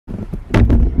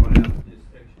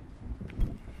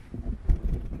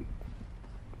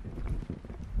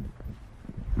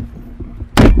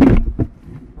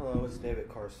David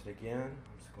Carson again. I'm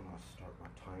just going to start my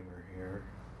timer here.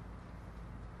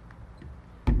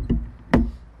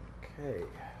 Okay.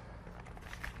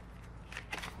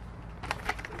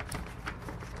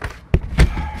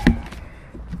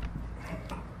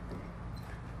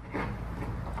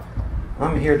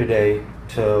 I'm here today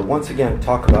to once again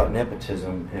talk about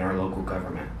nepotism in our local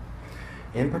government.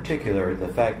 In particular, the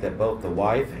fact that both the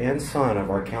wife and son of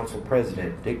our council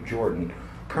president, Dick Jordan,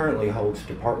 currently holds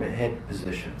department head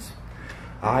positions.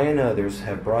 I and others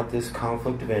have brought this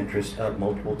conflict of interest up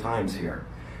multiple times here,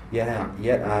 yet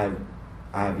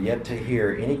I've yet to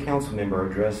hear any council member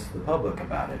address the public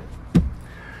about it.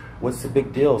 What's the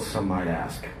big deal, some might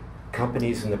ask?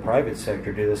 Companies in the private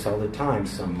sector do this all the time,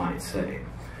 some might say.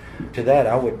 To that,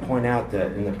 I would point out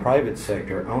that in the private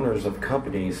sector, owners of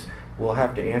companies will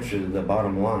have to answer to the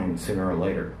bottom line sooner or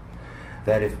later.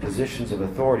 That if positions of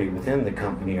authority within the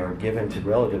company are given to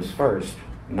relatives first,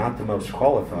 not the most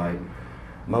qualified,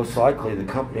 most likely the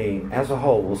company as a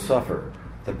whole will suffer.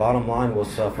 The bottom line will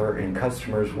suffer, and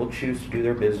customers will choose to do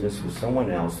their business with someone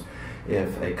else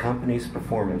if a company's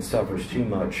performance suffers too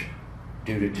much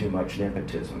due to too much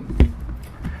nepotism.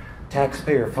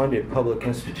 Taxpayer-funded public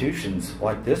institutions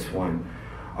like this one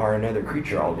are another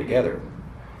creature altogether.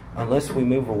 Unless we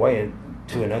move away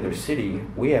to another city,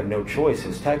 we have no choice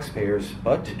as taxpayers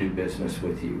but to do business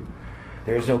with you.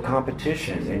 There is no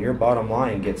competition, and your bottom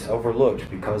line gets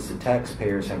overlooked because the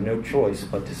taxpayers have no choice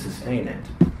but to sustain it.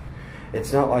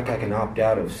 It's not like I can opt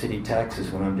out of city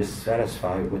taxes when I'm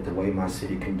dissatisfied with the way my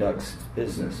city conducts its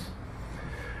business.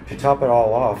 To top it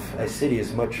all off, a city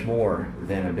is much more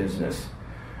than a business.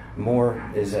 More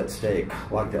is at stake,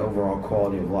 like the overall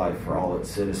quality of life for all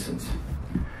its citizens.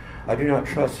 I do not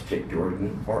trust Dick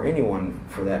Jordan, or anyone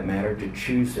for that matter, to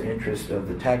choose the interest of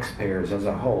the taxpayers as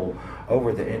a whole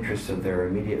over the interests of their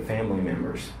immediate family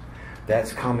members.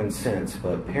 That's common sense,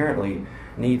 but apparently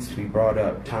needs to be brought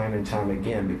up time and time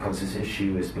again because this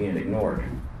issue is being ignored.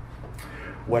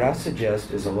 What I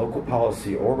suggest is a local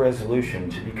policy or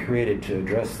resolution to be created to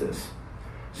address this.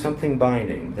 Something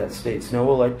binding that states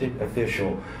no elected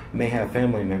official may have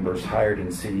family members hired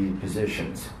in city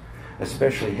positions,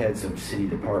 especially heads of city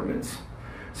departments.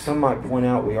 Some might point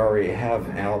out we already have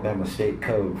Alabama State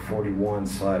Code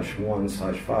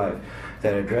 41/1/5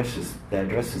 that addresses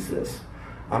this.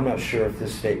 I'm not sure if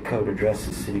this state code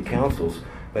addresses city councils,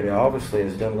 but it obviously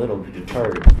has done little to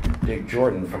deter Dick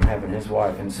Jordan from having his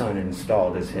wife and son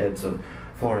installed as heads of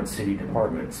Florence city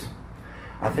departments.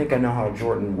 I think I know how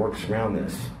Jordan works around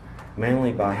this,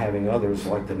 mainly by having others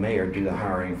like the mayor do the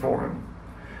hiring for him.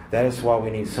 That is why we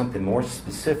need something more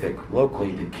specific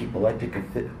locally to keep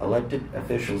elected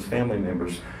officials' family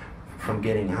members from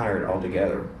getting hired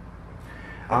altogether.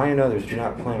 I and others do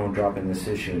not plan on dropping this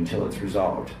issue until it's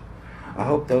resolved. I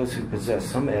hope those who possess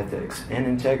some ethics and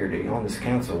integrity on this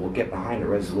council will get behind a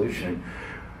resolution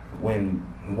when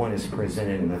one is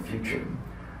presented in the future.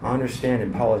 I understand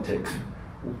in politics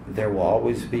there will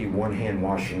always be one hand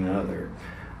washing the other.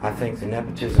 I think the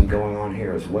nepotism going on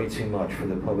here is way too much for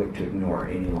the public to ignore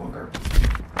any longer.